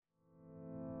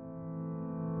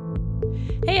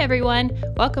Hey everyone,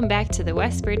 welcome back to the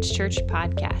Westbridge Church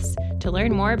podcast. To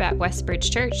learn more about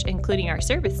Westbridge Church, including our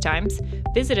service times,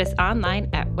 visit us online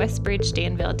at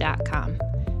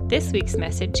westbridgedanville.com. This week's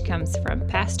message comes from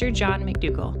Pastor John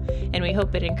McDougall, and we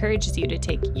hope it encourages you to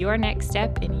take your next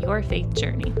step in your faith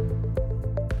journey.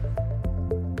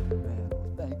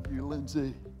 Thank you,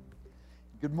 Lindsay.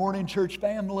 Good morning, church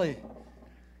family.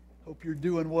 Hope you're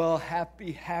doing well.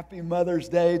 Happy Mother's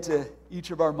Day to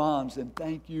each of our moms, and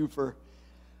thank you for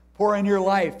pouring your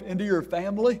life into your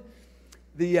family.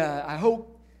 I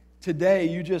hope today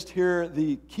you just hear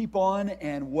the keep on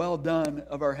and well done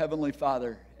of our Heavenly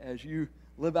Father as you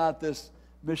live out this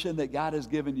mission that God has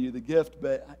given you, the gift,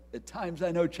 but at times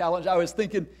I know challenge. I was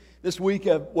thinking this week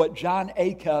of what John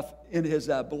Acuff in his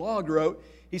blog wrote.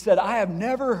 He said, I have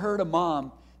never heard a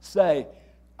mom say,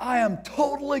 I am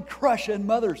totally crushing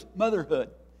motherhood.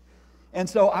 And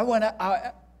so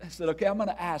I said, okay, I'm going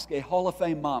to ask a Hall of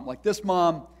Fame mom. Like this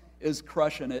mom is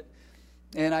crushing it.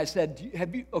 And I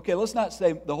said, okay, let's not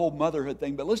say the whole motherhood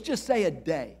thing, but let's just say a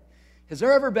day. Has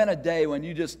there ever been a day when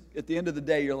you just, at the end of the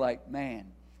day, you're like, man,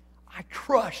 I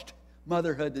crushed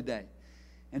motherhood today?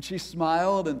 And she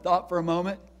smiled and thought for a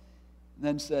moment, and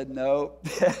then said, no.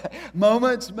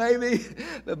 Moments, maybe,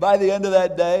 but by the end of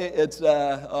that day, it's,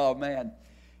 oh man.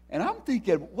 And I'm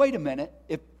thinking, wait a minute,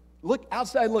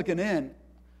 outside looking in,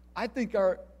 I think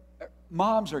our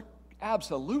moms are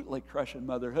absolutely crushing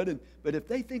motherhood, but if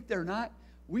they think they're not,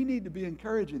 we need to be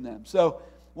encouraging them. So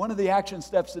one of the action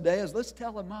steps today is let's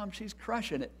tell a mom she's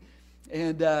crushing it.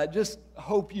 And just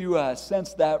hope you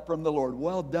sense that from the Lord.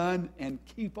 Well done, and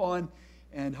keep on,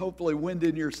 and hopefully wind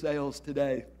in your sails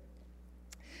today.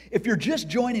 If you're just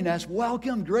joining us,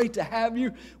 welcome. Great to have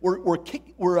you.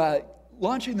 We're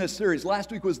launching this series.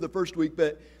 Last week was the first week,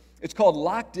 but it's called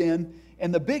Locked In.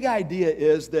 And the big idea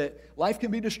is that life can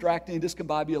be distracting,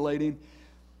 discombobulating.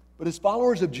 But as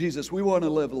followers of Jesus, we want to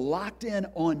live locked in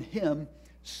on Him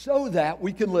so that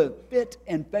we can live fit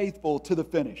and faithful to the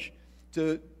finish,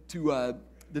 to the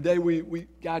day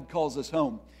God calls us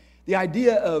home. The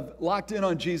idea of locked in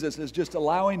on Jesus is just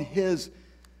allowing His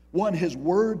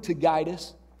Word to guide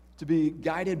us, to be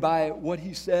guided by what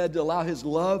He said, to allow His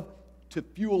love to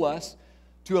fuel us,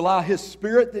 to allow His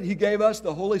Spirit that He gave us,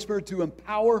 the Holy Spirit, to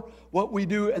empower what we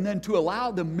do, and then to allow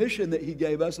the mission that He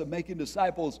gave us of making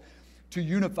disciples to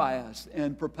unify us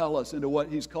and propel us into what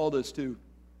He's called us to.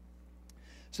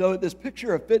 So this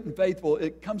picture of fit and faithful,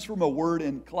 it comes from a word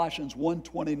in Colossians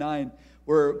 1:29,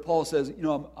 where Paul says,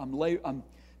 I'm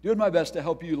doing my best to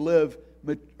help you live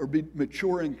or be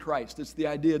mature in Christ. It's the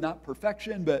idea, not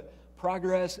perfection, but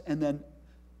progress, and then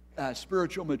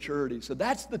spiritual maturity. So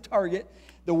that's the target.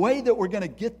 The way that we're going to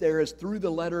get there is through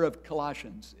the letter of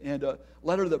Colossians, and a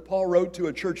letter that Paul wrote to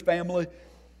a church family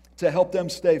to help them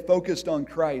stay focused on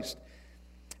Christ.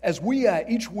 As we,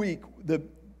 each week, the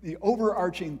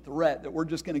overarching threat that we're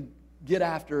just going to get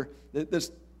after, that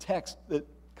this text that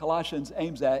Colossians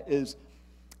aims at, is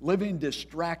living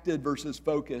distracted versus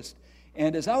focused.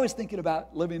 And as I was thinking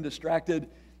about living distracted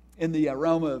in the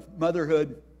realm of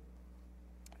motherhood,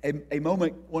 a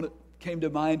moment came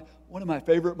to mind. One of my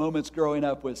favorite moments growing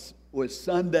up was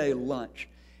Sunday lunch,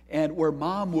 and where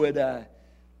Mom would,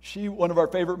 one of our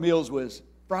favorite meals was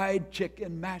fried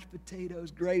chicken, mashed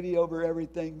potatoes, gravy over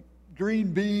everything,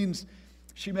 green beans.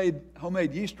 She made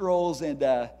homemade yeast rolls, and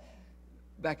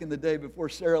back in the day before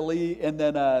Sara Lee, and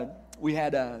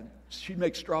then she'd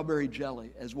make strawberry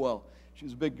jelly as well. She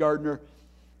was a big gardener,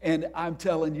 and I'm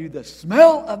telling you, the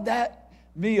smell of that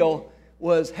meal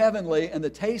was heavenly, and the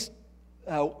taste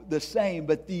the same,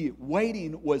 but the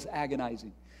waiting was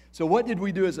agonizing. So what did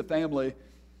we do as a family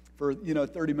for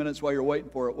 30 minutes while you're waiting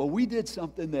for it? Well, we did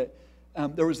something that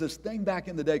there was this thing back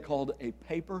in the day called a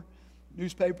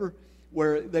newspaper,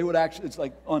 where they would actually, it's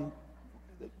like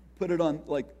put it on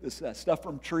like this stuff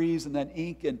from trees and then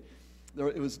ink, and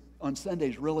it was on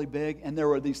Sundays really big, and there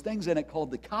were these things in it called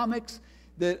the comics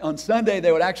that on Sunday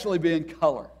they would actually be in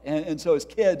color. And so as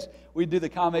kids, we'd do the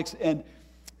comics, and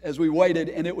as we waited,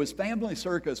 and it was Family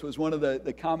Circus was one of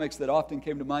the comics that often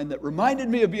came to mind that reminded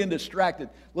me of being distracted.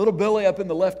 Little Billy up in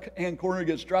the left-hand corner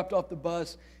gets dropped off the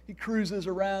bus. He cruises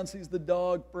around, sees the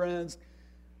dog, friends,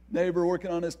 neighbor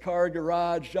working on his car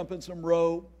garage, jumping some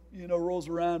rope, rolls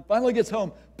around. Finally gets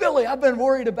home. Billy, I've been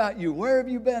worried about you. Where have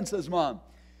you been, says Mom.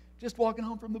 Just walking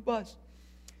home from the bus.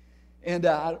 And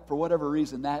for whatever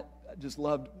reason, I just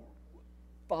loved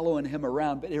following him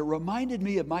around, but it reminded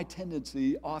me of my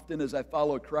tendency often as I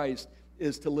follow Christ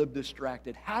is to live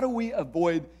distracted. How do we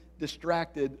avoid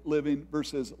distracted living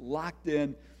versus locked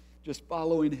in, just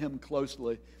following Him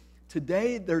closely?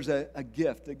 Today, there's a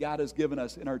gift that God has given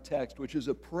us in our text, which is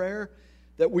a prayer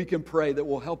that we can pray that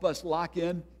will help us lock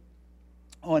in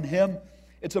on Him.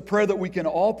 It's a prayer that we can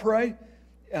all pray,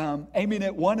 aiming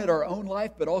at one, at our own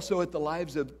life, but also at the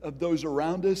lives of those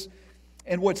around us.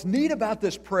 And what's neat about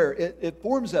this prayer, it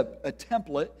forms a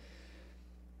template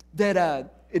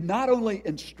that it not only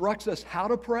instructs us how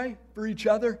to pray for each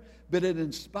other, but it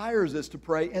inspires us to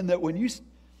pray. And that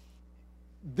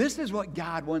this is what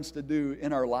God wants to do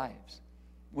in our lives.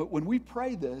 When we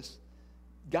pray this,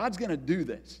 God's going to do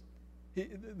this.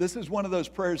 This is one of those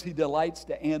prayers He delights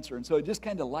to answer. And so it just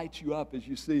kind of lights you up as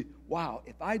you see, wow,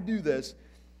 if I do this,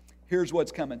 here's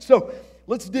what's coming. So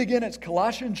let's dig in. It's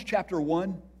Colossians chapter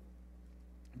 1,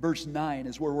 verse 9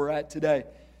 is where we're at today.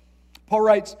 Paul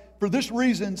writes, "For this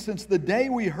reason, since the day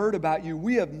we heard about you,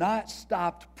 we have not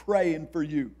stopped praying for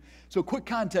you." So quick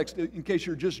context in case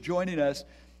you're just joining us.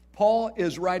 Paul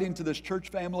is writing to this church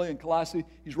family in Colossae.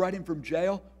 He's writing from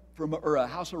jail, or a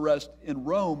house arrest in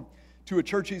Rome, to a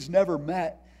church he's never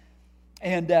met.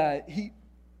 And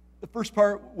the first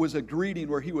part was a greeting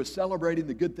where he was celebrating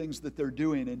the good things that they're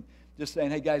doing and just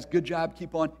saying, hey guys, good job,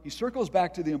 keep on. He circles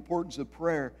back to the importance of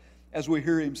prayer as we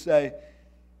hear him say,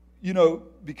 you know,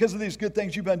 because of these good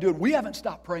things you've been doing, we haven't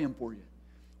stopped praying for you.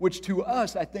 Which to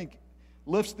us, I think,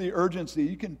 lifts the urgency.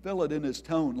 You can feel it in his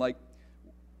tone. Like,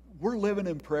 we're living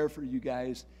in prayer for you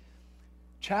guys.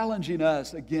 Challenging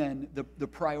us, again, the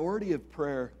priority of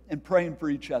prayer and praying for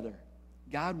each other.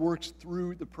 God works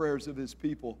through the prayers of His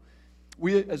people.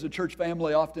 We, as a church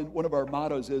family, often one of our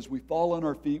mottos is, we fall on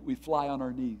our feet, we fly on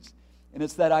our knees. And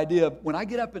it's that idea of, when I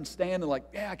get up and stand and like,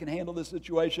 yeah, I can handle this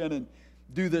situation and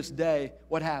do this day,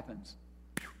 what happens?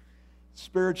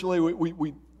 Spiritually,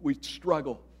 we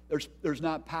struggle. There's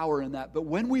not power in that. But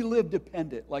when we live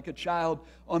dependent, like a child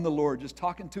on the Lord, just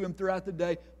talking to Him throughout the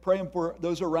day, praying for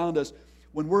those around us,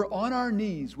 when we're on our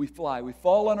knees, we fly. We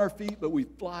fall on our feet, but we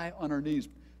fly on our knees.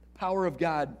 The power of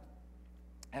God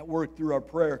at work through our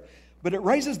prayer. But it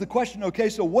raises the question, okay,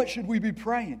 so what should we be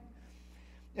praying?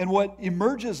 And what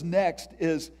emerges next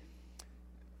is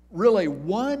really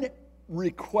one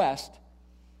request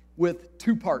with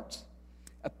two parts.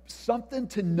 Something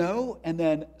to know and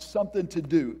then something to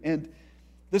do. And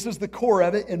this is the core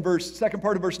of it. In second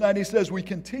part of verse 9, he says, we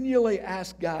continually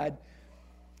ask God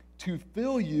to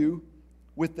fill you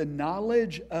with the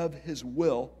knowledge of His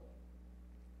will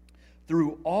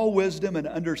through all wisdom and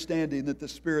understanding that the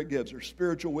Spirit gives, or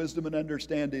spiritual wisdom and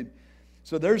understanding.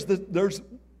 So there's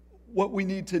what we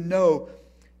need to know,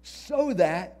 so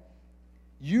that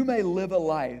you may live a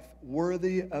life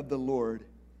worthy of the Lord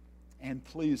and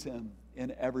please Him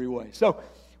in every way. So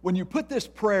when you put this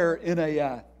prayer in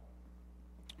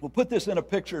we'll put this in a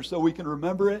picture so we can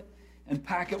remember it and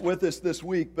pack it with us this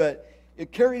week, but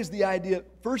it carries the idea,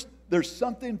 first, there's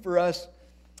something for us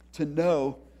to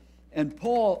know. And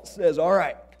Paul says, all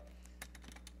right,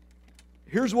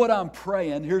 here's what I'm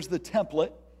praying. Here's the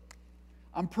template.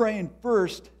 I'm praying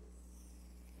first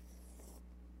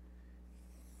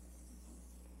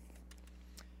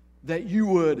that you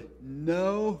would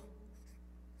know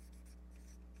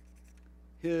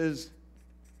His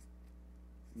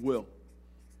will.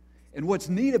 And what's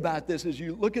neat about this is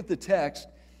you look at the text,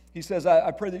 he says,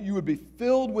 I pray that you would be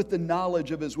filled with the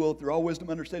knowledge of His will through all wisdom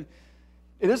and understanding.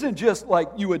 It isn't just like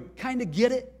you would kind of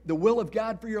get it, the will of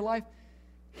God for your life.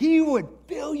 He would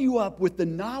fill you up with the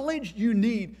knowledge you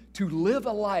need to live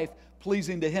a life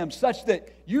pleasing to Him, such that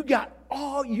you got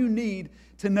all you need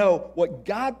to know what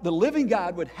God, the living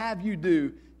God, would have you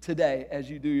do today as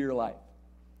you do your life.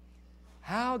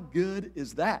 How good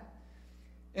is that?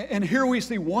 And here we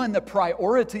see, one, the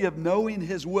priority of knowing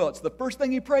His will. It's the first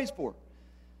thing he prays for.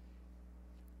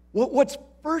 What's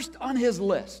first on his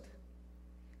list?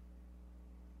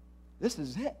 This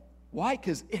is it. Why?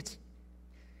 Because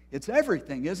it's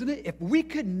everything, isn't it? If we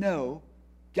could know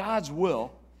God's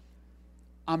will,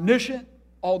 omniscient,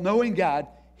 all-knowing God,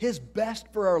 His best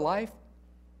for our life,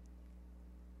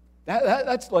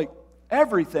 that's like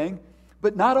everything.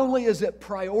 But not only is it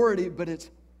priority, but it's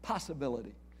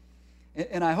possibility.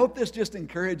 And I hope this just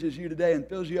encourages you today and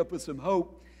fills you up with some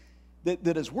hope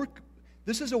that as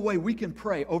this is a way we can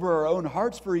pray over our own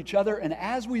hearts for each other. And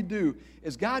as we do,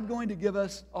 is God going to give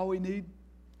us all we need?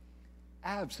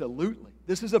 Absolutely.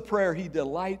 This is a prayer He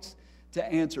delights to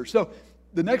answer. So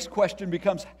the next question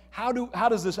becomes, how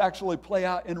does this actually play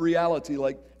out in reality?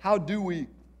 Like, how do we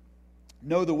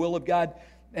know the will of God?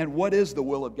 And what is the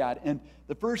will of God? And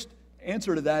the first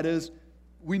answer to that is,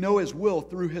 we know His will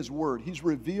through His Word. He's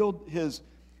revealed His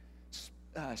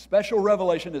special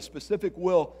revelation, His specific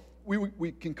will.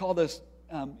 We can call this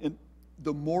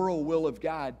the moral will of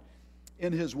God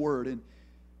in His Word. And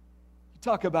you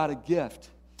talk about a gift.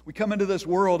 We come into this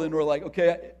world and we're like,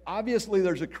 okay, obviously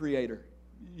there's a Creator.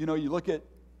 You know, you look at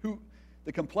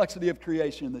the complexity of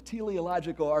creation, the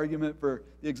teleological argument for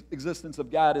the existence of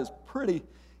God is pretty,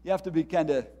 you have to be kind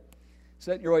of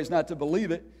set in your ways not to believe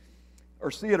it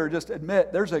or see it or just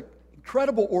admit there's an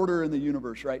incredible order in the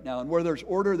universe right now. And where there's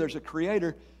order, there's a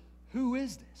creator. Who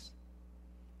is this?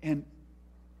 And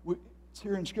it's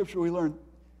here in Scripture we learn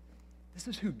this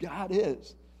is who God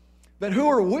is. But who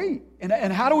are we?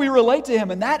 And how do we relate to Him?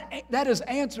 And that is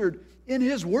answered in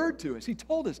His Word to us. He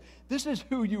told us, this is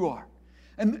who you are.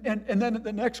 And then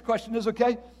the next question is,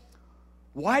 okay,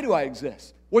 why do I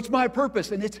exist? What's my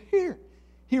purpose? And it's here.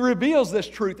 He reveals this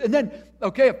truth. And then,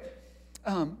 okay,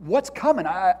 what's coming?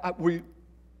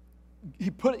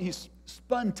 He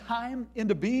spun time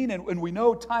into being, and we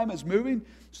know time is moving.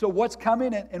 So what's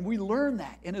coming? And we learn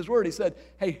that in His Word. He said,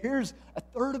 hey, here's a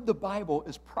third of the Bible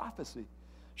is prophecy,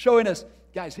 showing us,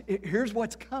 guys, here's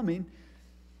what's coming.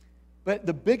 But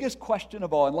the biggest question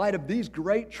of all, in light of these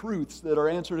great truths that are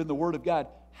answered in the Word of God,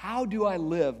 how do I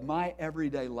live my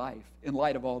everyday life in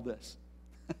light of all this?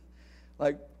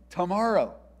 Like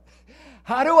tomorrow,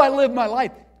 how do I live my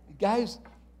life? Guys,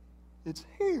 it's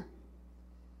here.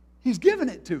 He's given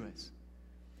it to us.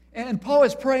 And Paul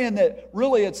is praying that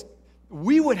really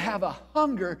we would have a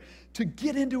hunger to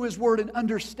get into His Word and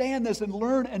understand this and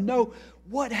learn and know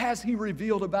what has He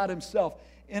revealed about Himself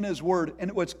in His Word.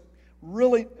 And what's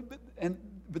really,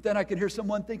 but then I could hear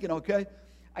someone thinking, okay,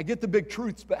 I get the big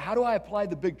truths, but how do I apply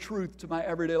the big truth to my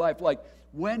everyday life? Like,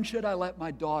 when should I let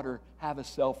my daughter have a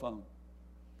cell phone?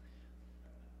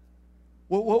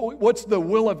 What's the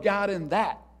will of God in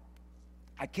that?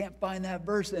 I can't find that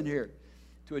verse in here.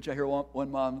 To which I hear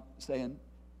one mom saying,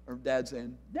 or dad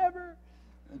saying, never.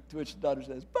 And to which the daughter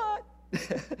says, but,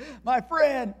 my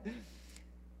friend.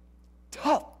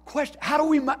 Tough question. How do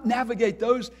we navigate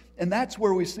those? And that's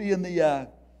where we see in the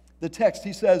text.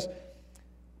 He says,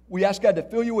 we ask God to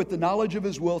fill you with the knowledge of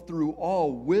His will through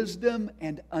all wisdom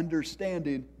and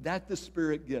understanding that the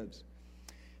Spirit gives.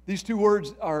 These two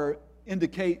words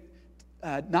indicate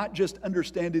not just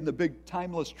understanding the big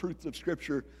timeless truths of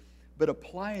Scripture, but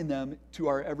applying them to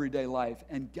our everyday life.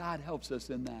 And God helps us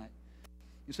in that.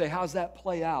 You say, how's that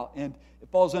play out? And it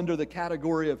falls under the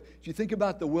category of, if you think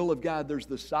about the will of God, there's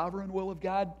the sovereign will of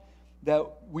God, that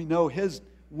we know His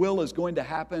will is going to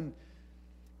happen.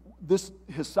 His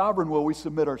sovereign will we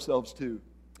submit ourselves to.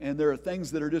 And there are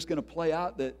things that are just going to play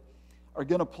out that are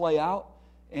going to play out.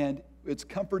 And it's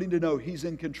comforting to know He's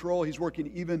in control. He's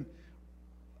working even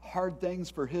hard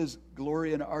things for His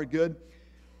glory and our good.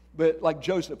 But like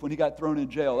Joseph, when he got thrown in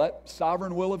jail, that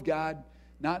sovereign will of God,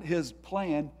 not his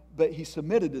plan, but he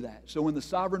submitted to that. So when the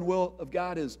sovereign will of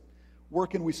God is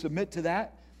working, we submit to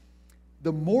that.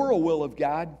 The moral will of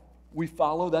God, we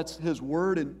follow. That's His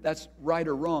Word, and that's right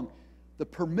or wrong. The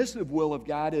permissive will of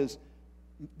God is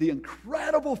the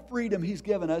incredible freedom He's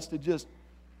given us to just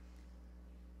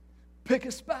pick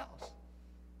a spouse,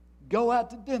 go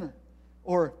out to dinner,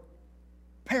 or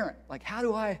parent. Like,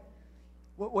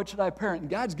 what should I parent? And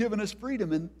God's given us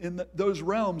freedom in those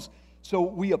realms, so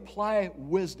we apply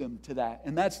wisdom to that.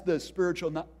 And that's the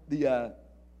spiritual,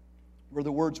 where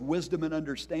the words wisdom and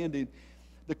understanding.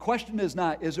 The question is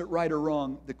not, is it right or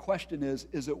wrong? The question is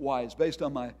it wise? Based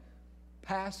on my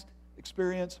past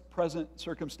experience, present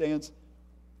circumstance,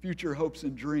 future hopes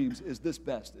and dreams, is this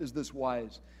best? Is this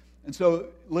wise? And so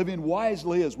living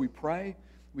wisely as we pray,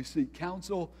 we seek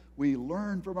counsel, we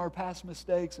learn from our past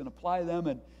mistakes and apply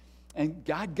them, and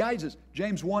God guides us.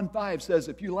 James 1:5 says,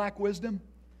 if you lack wisdom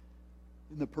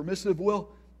in the permissive will,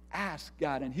 ask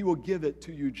God, and He will give it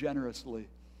to you generously,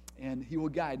 and He will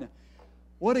guide. Now,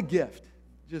 what a gift,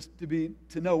 just to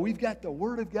know we've got the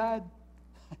Word of God,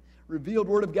 revealed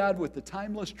Word of God with the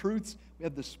timeless truths. We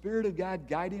have the Spirit of God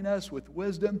guiding us with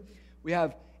wisdom.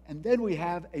 And then we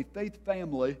have a faith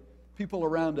family, people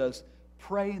around us,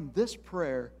 praying this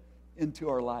prayer into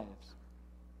our lives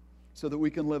so that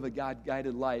we can live a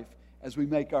God-guided life as we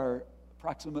make our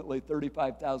approximately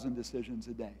 35,000 decisions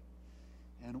a day.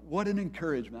 And what an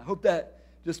encouragement. I hope that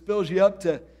just fills you up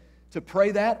to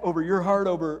pray that over your heart,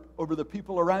 over the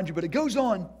people around you. But it goes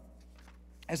on,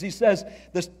 as he says,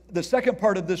 the second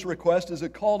part of this request is a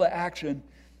call to action.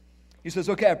 He says,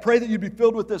 okay, I pray that you be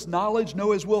filled with this knowledge,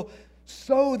 know His will,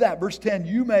 so that, verse 10,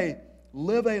 you may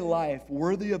live a life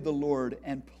worthy of the Lord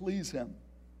and please Him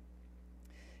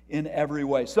in every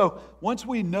way. So once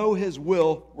we know His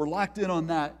will, we're locked in on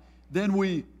that, then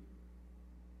we,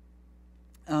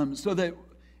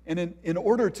 in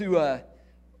order to,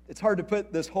 it's hard to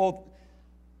put this whole,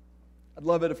 I'd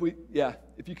love it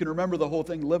if you can remember the whole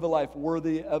thing, live a life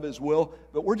worthy of His will,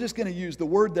 but we're just going to use, the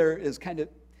word there is kind of,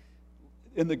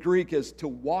 in the Greek is to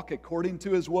walk according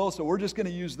to His will, so we're just going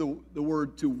to use the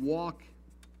word to walk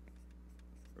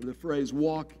or the phrase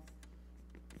walk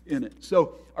in it.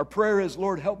 So our prayer is,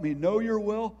 Lord, help me know your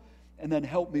will, and then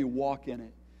help me walk in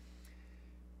it.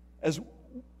 As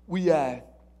we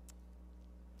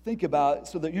think about,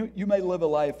 so that you may live a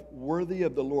life worthy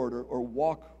of the Lord, or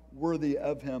walk worthy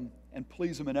of Him and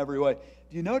please Him in every way.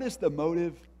 Do you notice the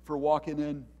motive for walking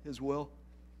in His will?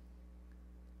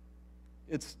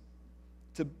 It's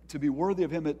to be worthy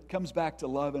of Him. It comes back to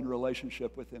love and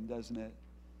relationship with Him, doesn't it?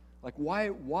 Like,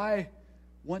 why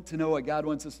want to know what God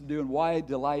wants us to do, and why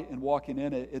delight in walking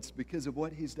in it? It's because of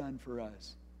what He's done for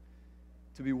us.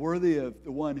 To be worthy of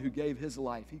the one who gave His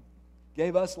life. He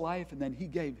gave us life, and then He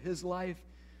gave His life.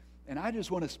 And I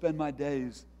just want to spend my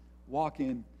days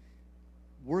walking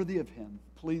worthy of Him,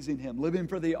 pleasing Him, living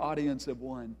for the audience of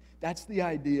one. That's the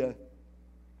idea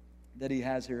that He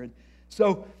has here. And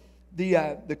so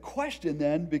the question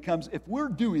then becomes, if we're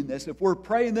doing this, if we're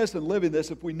praying this and living this,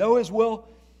 if we know His will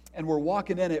and we're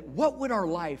walking in it, what would our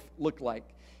life look like?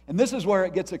 And this is where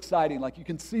it gets exciting. Like, you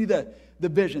can see the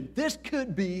vision. This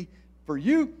could be for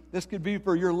you. This could be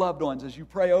for your loved ones as you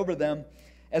pray over them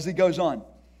as He goes on.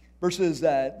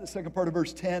 The second part of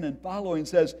verse 10 and following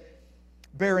says,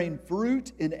 bearing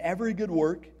fruit in every good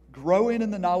work, growing in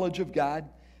the knowledge of God,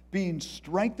 being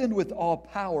strengthened with all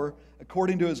power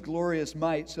according to His glorious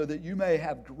might, so that you may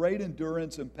have great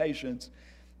endurance and patience,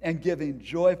 and giving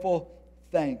joyful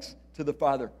thanks to the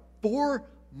Father. 4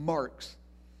 marks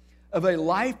of a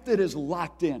life that is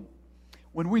locked in.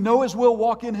 When we know His will,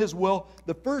 walk in His will,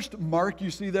 the first mark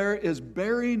you see there is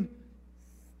bearing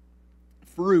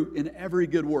fruit in every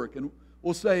good work. And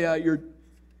we'll say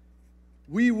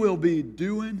we will be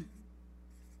doing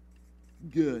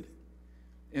good.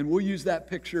 And we'll use that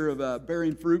picture of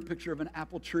bearing fruit, picture of an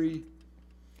apple tree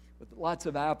with lots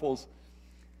of apples.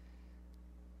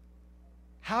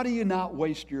 How do you not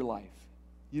waste your life?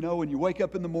 You know, when you wake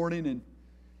up in the morning and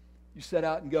you set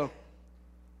out and go,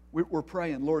 we're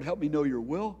praying, Lord, help me know your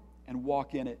will and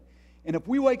walk in it. And if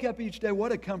we wake up each day,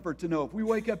 what a comfort to know. If we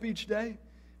wake up each day,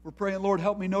 we're praying, Lord,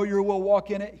 help me know your will,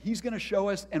 walk in it. He's going to show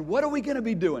us. And what are we going to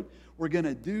be doing? We're going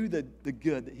to do the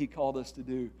good that He called us to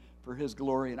do for His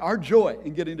glory, and our joy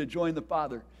in getting to join the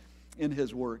Father in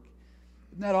His work.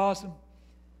 Isn't that awesome?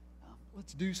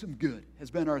 Let's do some good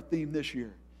has been our theme this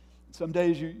year. Some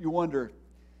days you wonder,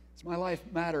 does my life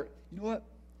matter? You know what?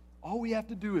 All we have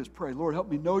to do is pray, Lord, help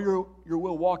me know your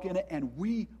will, walk in it, and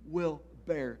we will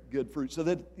bear good fruit. So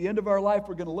that at the end of our life,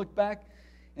 we're going to look back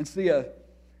and see a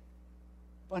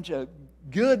bunch of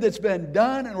good that's been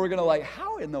done, and we're going to like,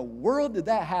 how in the world did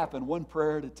that happen? One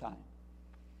prayer at a time.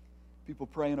 People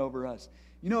praying over us.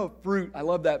 You know, fruit, I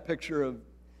love that picture of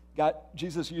God.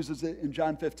 Jesus uses it in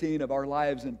John 15 of our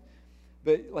lives.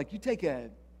 But like, you take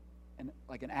an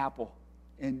apple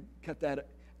and cut that.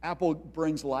 Apple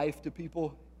brings life to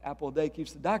people. Apple a day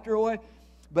keeps the doctor away.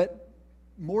 But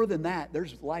more than that,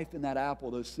 there's life in that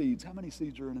apple, those seeds. How many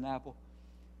seeds are in an apple?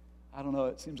 I don't know.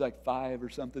 It seems like 5 or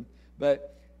something.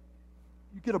 But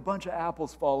you get a bunch of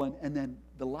apples falling, and then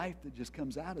the life that just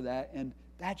comes out of that, and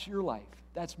that's your life.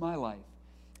 That's my life.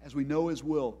 As we know His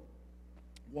will,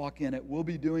 walk in it. We'll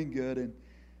be doing good, and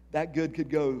that good could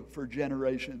go for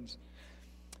generations.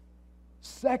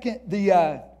 Second,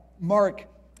 the mark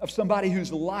of somebody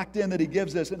who's locked in that He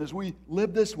gives us, and as we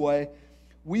live this way,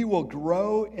 we will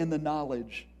grow in the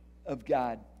knowledge of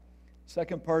God.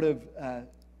 Second part of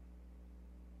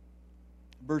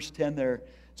verse 10 there.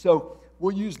 So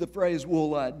we'll use the phrase,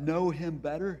 we'll know Him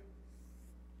better.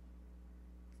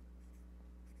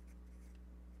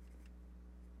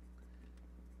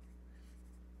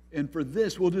 And for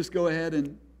this, we'll just go ahead,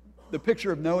 and the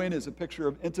picture of knowing is a picture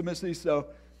of intimacy. So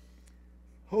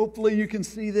hopefully you can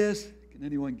see this. Can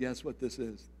anyone guess what this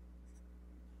is?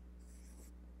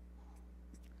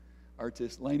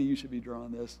 Artist, Laney, you should be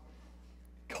drawing this.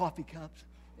 Coffee cups.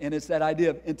 And it's that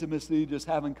idea of intimacy, just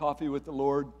having coffee with the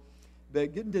Lord,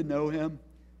 but getting to know Him.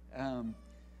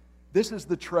 This is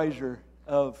the treasure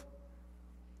of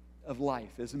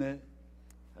life, isn't it?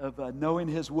 Of knowing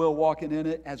His will, walking in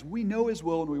it. As we know His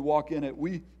will and we walk in it,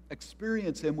 we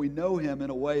experience Him, we know Him in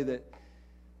a way that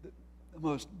the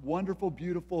most wonderful,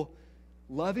 beautiful,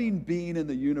 loving being in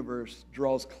the universe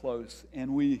draws close.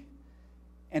 And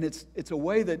it's a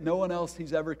way that no one else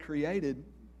He's ever created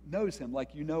knows Him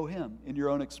like you know Him in your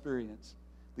own experience,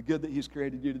 the good that He's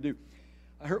created you to do.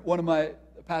 I heard one of my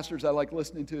pastors I like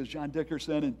listening to is John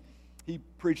Dickerson, and he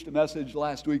preached a message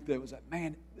last week that was like,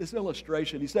 man, this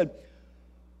illustration. He said,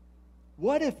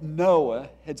 what if Noah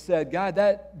had said,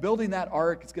 God, building that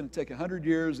ark, it's going to take 100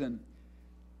 years, and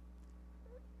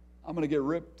I'm going to get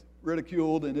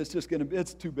ridiculed, and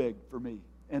it's too big for me.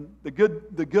 And the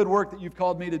good work that you've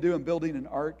called me to do in building an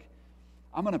ark,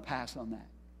 I'm going to pass on that.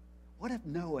 what if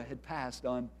Noah had passed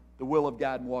on the will of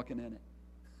God and walking in it?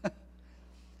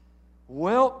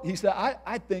 Well, he said,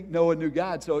 I think Noah knew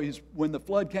God, so when the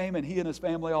flood came and he and his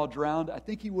family all drowned, I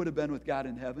think he would have been with God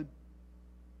in heaven.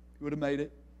 He would have made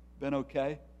it, been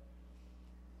okay.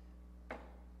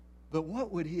 But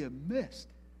what would he have missed?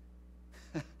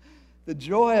 The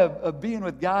joy of being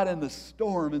with God in the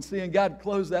storm and seeing God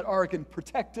close that ark and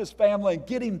protect his family and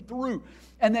get him through,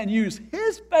 and then use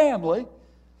his family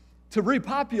to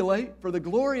repopulate for the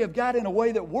glory of God in a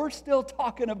way that we're still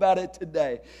talking about it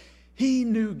today. He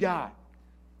knew God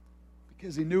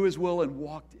because he knew his will and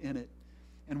walked in it.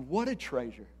 And what a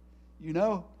treasure. You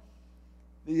know,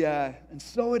 and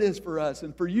so it is for us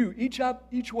and for you.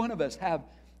 Each one of us have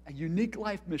a unique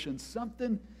life mission,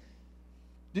 something.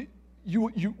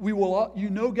 You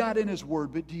know God in his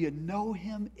word, but do you know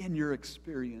him in your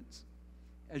experience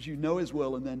as you know his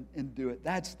will and do it?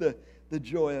 That's the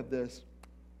joy of this.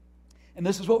 And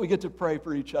this is what we get to pray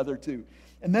for each other too.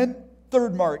 And then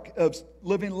third mark of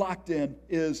living locked in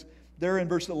is there in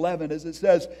verse 11, as it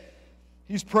says,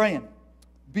 he's praying,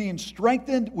 being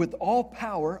strengthened with all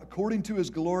power according to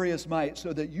his glorious might,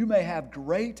 so that you may have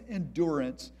great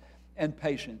endurance and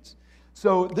patience.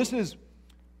 So this is,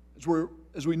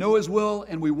 as we know his will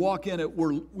and we walk in it,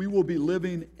 we will be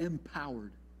living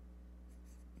empowered.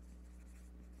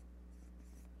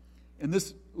 And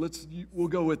this, we'll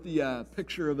go with the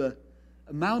picture of a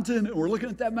mountain, and we're looking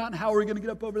at that mountain. How are we going to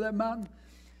get up over that mountain?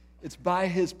 It's by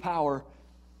his power.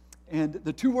 And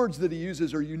the two words that he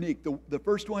uses are unique. The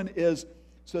first one is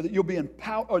so that you'll be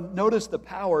empowered. Notice the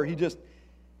power. He just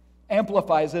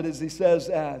amplifies it as he says,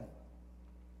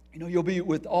 you'll be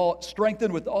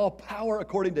strengthened with all power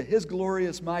according to his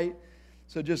glorious might.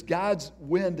 So just God's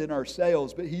wind in our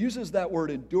sails. But he uses that word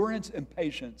endurance and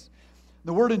patience.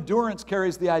 The word endurance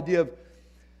carries the idea of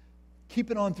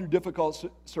keeping on through difficult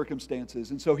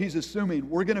circumstances. And so he's assuming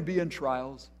we're going to be in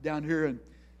trials down here. And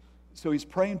so he's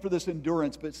praying for this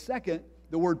endurance. But second,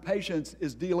 the word patience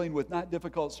is dealing with not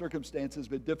difficult circumstances,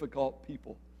 but difficult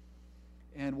people.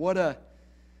 And what a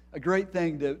great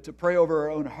thing to pray over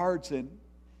our own hearts and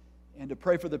to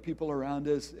pray for the people around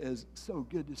us. Is so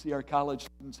good to see our college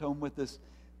students home with us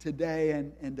today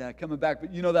and coming back.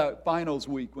 But you know that finals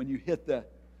week when you hit the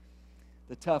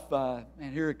tough,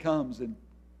 man, here it comes. And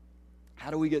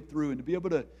how do we get through? And to be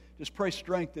able to just pray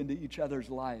strength into each other's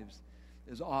lives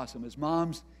is awesome. As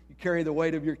moms, you carry the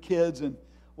weight of your kids, and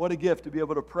what a gift to be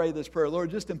able to pray this prayer.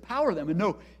 Lord, just empower them and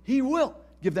know he will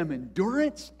give them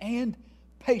endurance and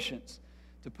patience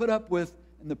to put up with,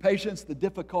 and the patience, the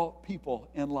difficult people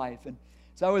in life. And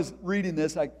as I was reading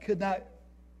this, I could not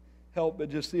help but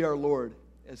just see our Lord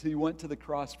as he went to the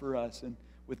cross for us, and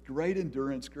with great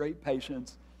endurance, great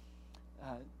patience.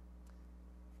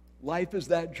 Life is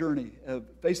that journey of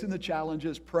facing the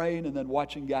challenges, praying, and then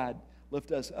watching God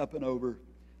lift us up and over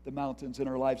the mountains in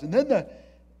our lives. And then the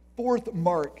fourth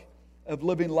mark of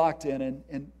living locked in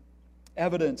and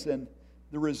evidence and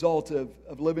the result of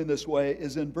living this way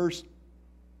is in verse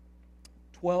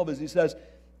 12, as he says,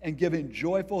 and giving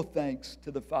joyful thanks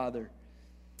to the Father.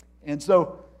 And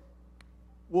so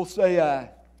we'll say,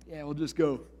 we'll just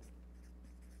go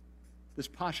this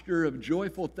posture of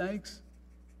joyful thanks.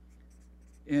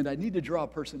 And I need to draw a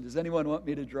person. Does anyone want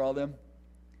me to draw them?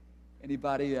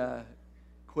 Anybody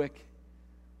quick?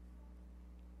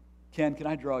 Ken, can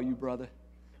I draw you, brother?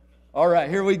 All right,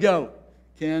 here we go.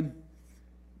 Ken,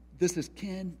 this is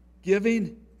Ken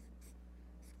giving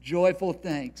joyful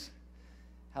thanks.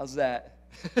 How's that?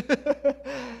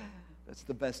 That's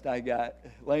the best I got.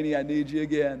 Laney, I need you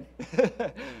again.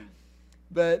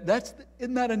 But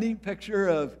isn't that a neat picture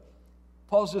of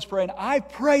Paul's just praying, I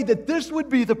pray that this would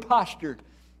be the posture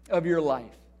of your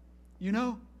life. You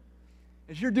know,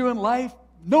 as you're doing life,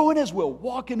 knowing his will,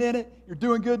 walking in it, you're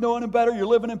doing good, knowing him better, you're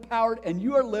living empowered, and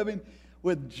you are living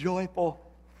with joyful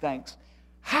thanks.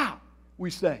 How, we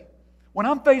say, when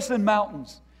I'm facing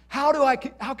mountains, how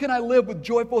can I live with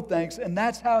joyful thanks? And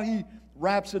that's how he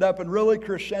wraps it up and really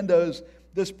crescendos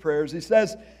this prayer. He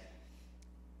says,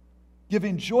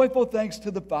 giving joyful thanks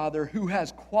to the Father who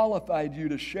has qualified you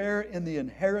to share in the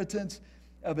inheritance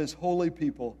of his holy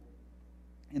people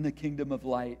in the kingdom of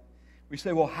light. We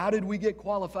say, well, how did we get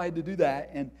qualified to do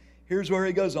that? And here's where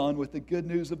he goes on with the good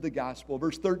news of the gospel.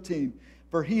 Verse 13,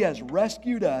 for he has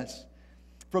rescued us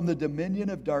from the dominion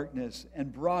of darkness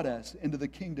and brought us into the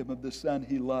kingdom of the Son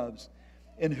he loves,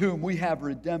 in whom we have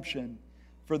redemption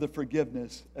for the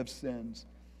forgiveness of sins.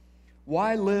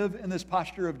 Why live in this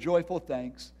posture of joyful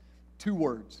thanks? 2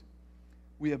 words.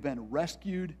 We have been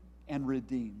rescued and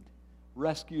redeemed.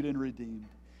 Rescued and redeemed.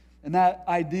 And that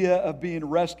idea of being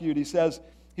rescued, he says,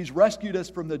 he's rescued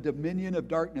us from the dominion of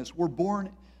darkness. We're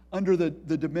born under the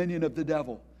dominion of the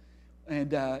devil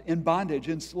and in bondage,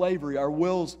 in slavery, our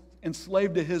wills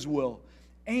enslaved to his will.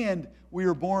 And we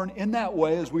are born in that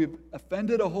way as we've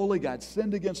offended a holy God,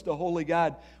 sinned against a holy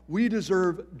God. We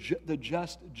deserve the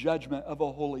just judgment of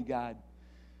a holy God,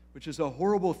 which is a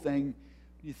horrible thing.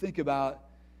 You think about,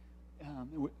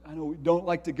 I know we don't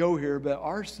like to go here, but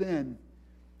our sin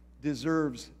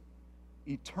deserves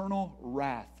eternal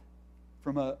wrath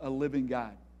from a living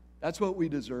God. That's what we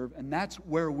deserve, and that's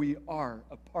where we are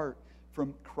apart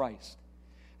from Christ.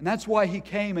 And that's why he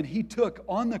came and he took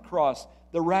on the cross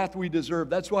the wrath we deserve.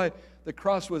 That's why the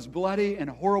cross was bloody and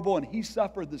horrible, and he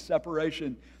suffered the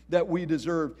separation that we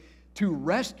deserve to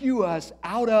rescue us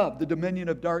out of the dominion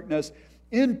of darkness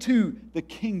into the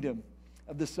kingdom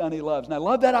of the Son he loves. And I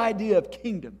love that idea of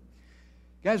kingdom.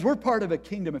 Guys, we're part of a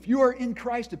kingdom. If you are in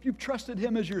Christ, if you've trusted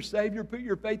him as your Savior, put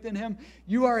your faith in him,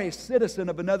 you are a citizen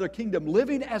of another kingdom,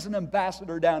 living as an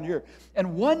ambassador down here.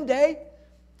 And one day,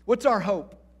 what's our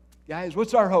hope? Guys,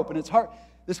 what's our hope? And it's hard.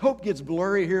 This hope gets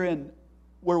blurry here in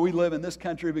where we live in this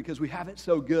country because we have it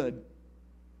so good.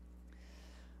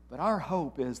 But our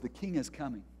hope is the King is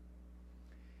coming.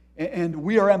 And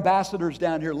we are ambassadors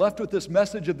down here, left with this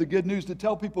message of the good news to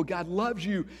tell people God loves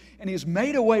you, and he's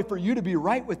made a way for you to be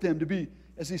right with him, to be,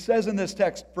 as he says in this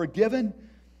text, forgiven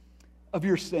of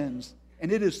your sins.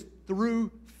 And it is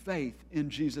through faith in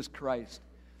Jesus Christ.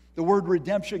 The word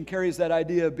redemption carries that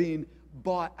idea of being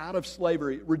bought out of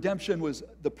slavery. Redemption was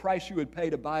the price you would pay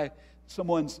to buy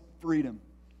someone's freedom.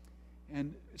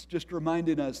 And it's just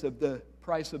reminding us of the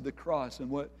price of the cross and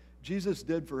what Jesus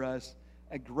did for us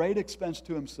at great expense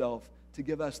to himself to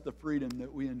give us the freedom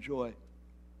that we enjoy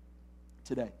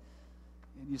today.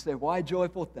 And you say, why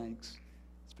joyful thanks?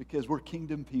 It's because we're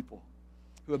kingdom people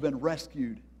who have been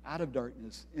rescued out of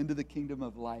darkness into the kingdom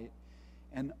of light,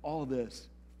 and all this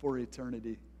for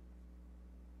eternity.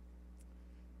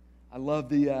 I love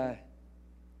that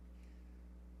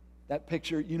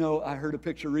picture. You know, I heard a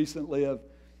picture recently of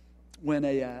when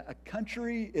a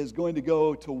country is going to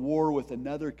go to war with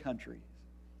another country.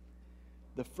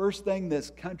 The first thing this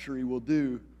country will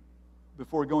do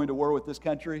before going to war with this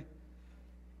country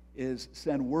is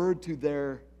send word to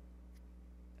their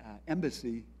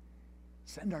embassy,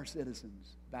 send our citizens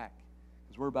back,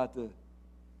 because we're about to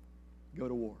go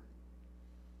to war.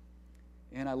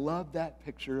 And I love that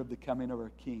picture of the coming of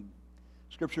our King.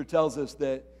 Scripture tells us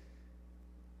that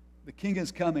the King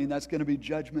is coming. That's going to be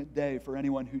judgment day for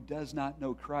anyone who does not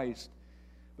know Christ.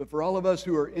 But for all of us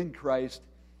who are in Christ,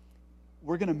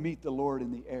 we're going to meet the Lord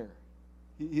in the air.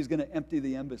 He's going to empty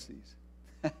the embassies.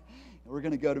 And we're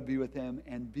going to go to be with him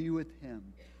and be with him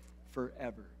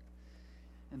forever.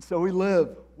 And so we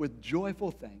live with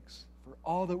joyful thanks for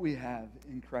all that we have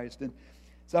in Christ. And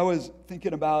as I was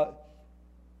thinking about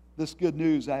this good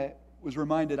news, I was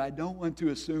reminded I don't want to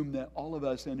assume that all of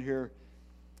us in here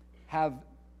have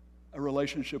a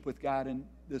relationship with God and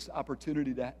this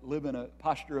opportunity to live in a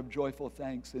posture of joyful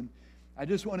thanks. And I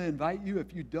just want to invite you,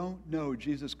 if you don't know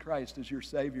Jesus Christ as your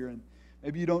Savior, and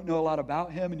maybe you don't know a lot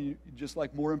about him and you just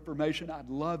like more information, I'd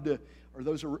love to, or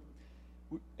those are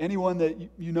anyone that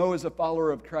you know as a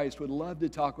follower of Christ would love to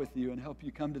talk with you and help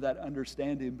you come to that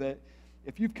understanding. But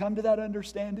if you've come to that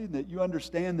understanding, that you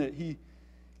understand that he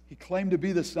claimed to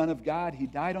be the Son of God, he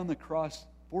died on the cross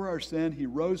for our sin, he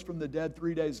rose from the dead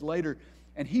 3 days later,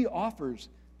 and he offers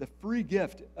the free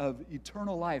gift of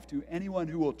eternal life to anyone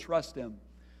who will trust him,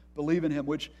 believe in him,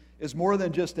 which is more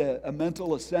than just a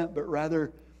mental assent, but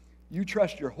rather you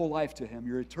trust your whole life to him,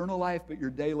 your eternal life, but your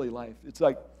daily life. It's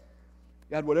like,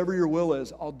 God, whatever your will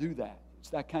is, I'll do that. It's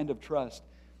that kind of trust.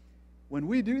 When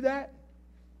we do that,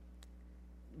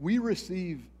 we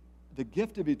receive the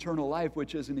gift of eternal life,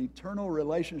 which is an eternal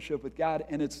relationship with God,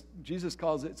 and Jesus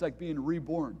calls it, it's like being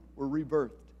reborn or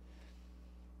rebirthed.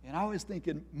 And I was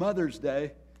thinking, Mother's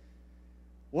Day,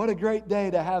 what a great day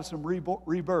to have some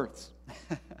rebirths.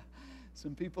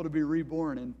 Some people to be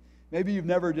reborn. And maybe you've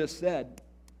never just said,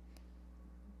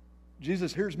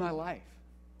 Jesus, here's my life.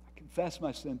 I confess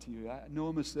my sin to you. I know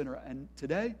I'm a sinner. And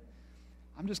today,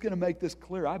 I'm just going to make this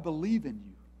clear. I believe in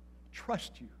you,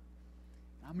 trust you.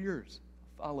 I'm yours.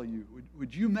 I'll follow you.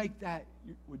 Would you make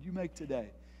today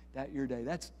that your day?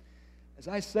 That's, as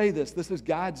I say this is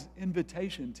God's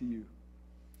invitation to you.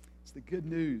 It's the good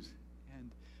news.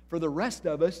 And for the rest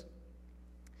of us,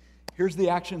 here's the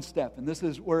action step, and this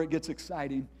is where it gets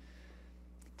exciting.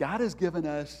 God has given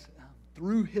us,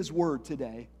 through his word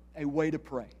today, a way to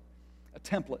pray. A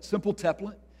template, simple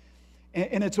template.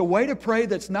 And it's a way to pray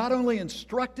that's not only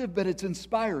instructive, but it's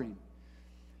inspiring.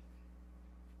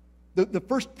 The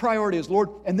first priority is, Lord,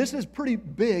 and this is pretty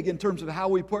big in terms of how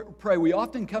we pray. We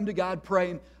often come to God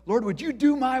praying, Lord, would you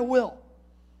do my will?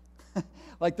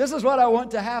 Like, this is what I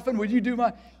want to happen. Would you do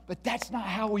my... But that's not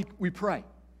how we pray.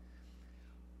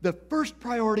 The first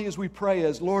priority as we pray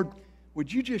is, Lord,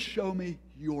 would you just show me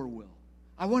your will?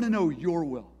 I want to know your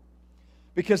will.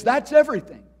 Because that's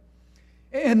everything.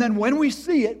 And then when we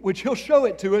see it, which he'll show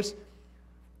it to us,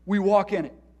 we walk in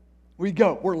it. We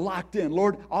go. We're locked in.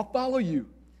 Lord, I'll follow you.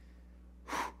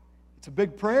 It's a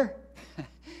big prayer.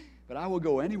 But I will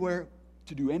go anywhere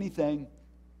to do anything.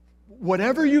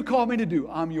 Whatever you call me to do,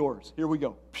 I'm yours. Here we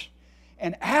go.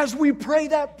 And as we pray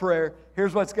that prayer,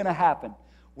 here's what's going to happen.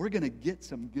 We're going to get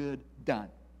some good done.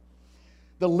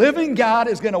 The living God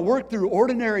is going to work through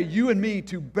ordinary you and me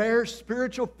to bear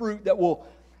spiritual fruit that will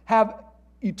have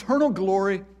eternal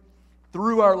glory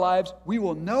through our lives. We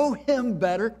will know Him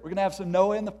better. We're going to have some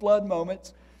Noah in the flood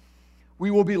moments.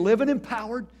 We will be living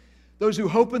empowered. Those who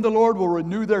hope in the Lord will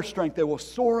renew their strength. They will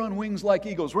soar on wings like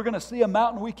eagles. We're going to see a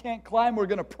mountain we can't climb. We're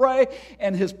going to pray,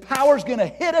 and His power is going to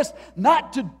hit us,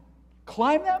 not to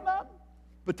climb that mountain,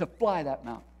 but to fly that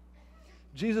mountain.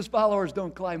 Jesus followers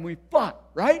don't climb, we fly,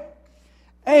 right?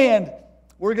 And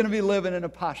we're going to be living in a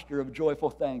posture of joyful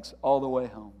thanks all the way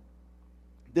home.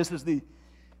 This is the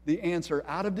answer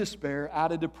out of despair,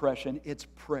 out of depression. It's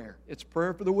prayer. It's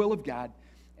prayer for the will of God,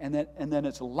 and then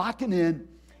it's locking in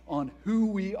on who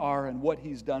we are and what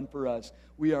He's done for us.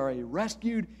 We are a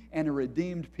rescued and a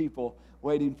redeemed people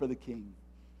waiting for the King.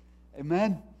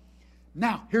 Amen?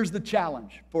 Now, here's the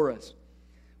challenge for us.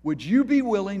 Would you be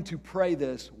willing to pray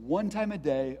this one time a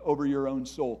day over your own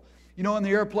soul? You know, on the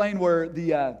airplane where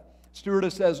the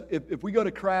stewardess says, if we go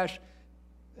to crash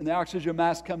and the oxygen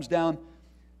mask comes down,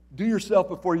 do yourself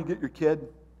before you get your kid,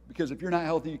 because if you're not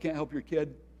healthy, you can't help your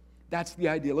kid. That's the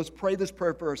idea. Let's pray this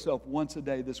prayer for ourselves once a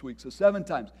day this week. So 7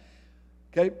 times.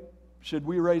 Okay? Should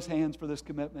we raise hands for this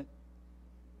commitment?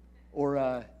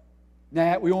 Or,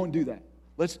 nah, we won't do that.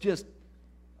 Let's just,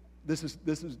 this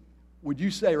is, would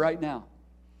you say right now,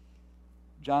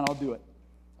 John, I'll do it.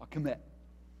 I'll commit.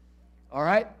 All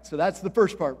right? So that's the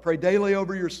first part. Pray daily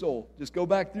over your soul. Just go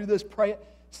back through this, pray it.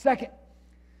 Second,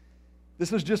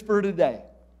 this is just for today.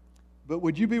 But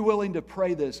would you be willing to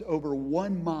pray this over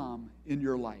one mom in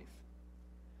your life?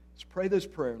 Let's pray this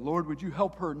prayer. Lord, would you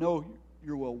help her know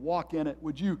your will? Walk in it.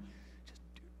 Would you just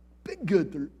do big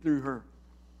good through her?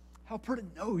 Help her to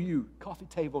know you. Coffee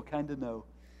table kind of know.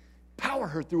 Power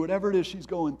her through whatever it is she's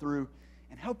going through.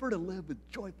 And help her to live with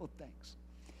joyful thanks.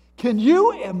 Can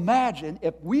you imagine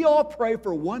if we all pray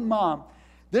for one mom,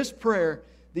 this prayer,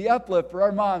 the uplift for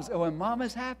our moms, and when mom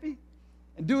is happy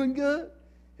and doing good?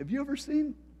 Have you ever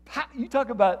seen? You talk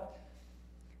about,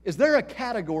 is there a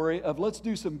category of let's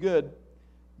do some good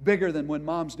bigger than when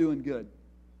mom's doing good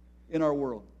in our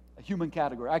world? A human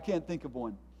category. I can't think of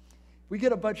one. If we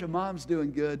get a bunch of moms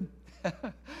doing good,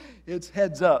 it's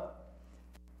heads up.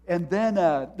 And then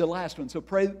the last one. So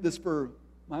pray this for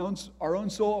our own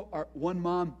soul, our one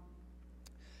mom.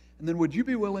 And then would you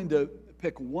be willing to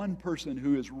pick one person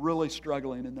who is really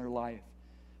struggling in their life?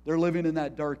 They're living in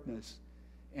that darkness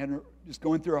and just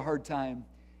going through a hard time,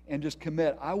 and just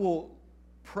commit. I will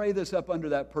pray this up under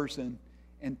that person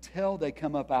until they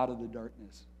come up out of the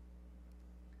darkness.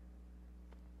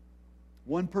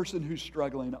 One person who's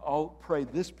struggling, I'll pray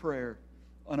this prayer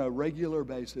on a regular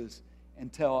basis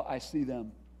until I see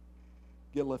them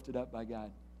get lifted up by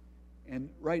God. And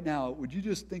right now, would you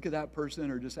just think of that person,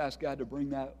 or just ask God to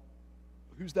bring that,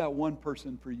 who's that one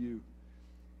person for you?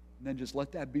 And then just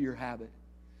let that be your habit.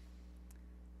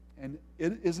 And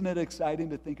isn't it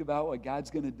exciting to think about what God's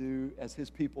going to do as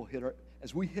His people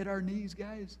as we hit our knees,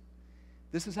 guys?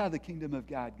 This is how the kingdom of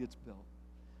God gets built.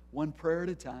 One prayer at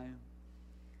a time.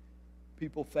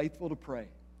 People faithful to pray.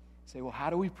 Say, well,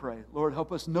 how do we pray? Lord,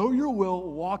 help us know your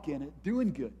will, walk in it,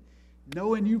 doing good,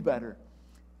 knowing you better,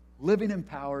 living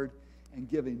empowered, and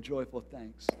giving joyful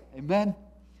thanks. Amen?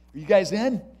 Are you guys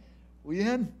in? We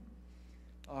in?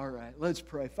 All right, let's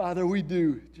pray. Father, we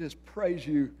do just praise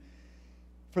you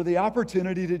for the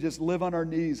opportunity to just live on our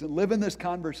knees and live in this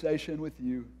conversation with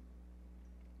you,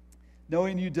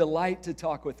 knowing you delight to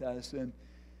talk with us and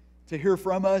to hear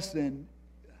from us. And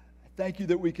I thank you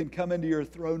that we can come into your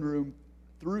throne room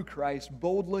through Christ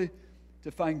boldly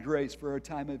to find grace for our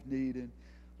time of need. And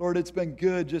Lord, it's been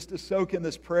good just to soak in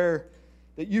this prayer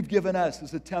that you've given us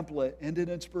as a template and an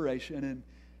inspiration. And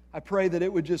I pray that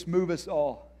it would just move us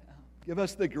all. Give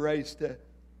us the grace to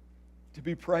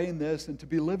be praying this and to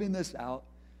be living this out.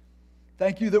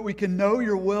 Thank you that we can know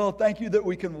your will. Thank you that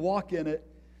we can walk in it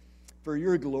for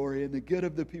your glory and the good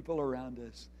of the people around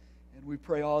us. And we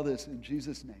pray all this in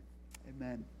Jesus' name.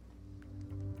 Amen.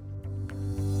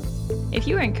 If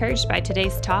you were encouraged by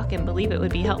today's talk and believe it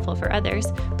would be helpful for others,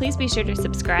 please be sure to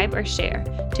subscribe or share.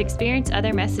 To experience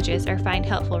other messages or find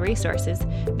helpful resources,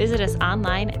 visit us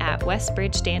online at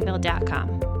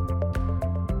westbridgedanville.com.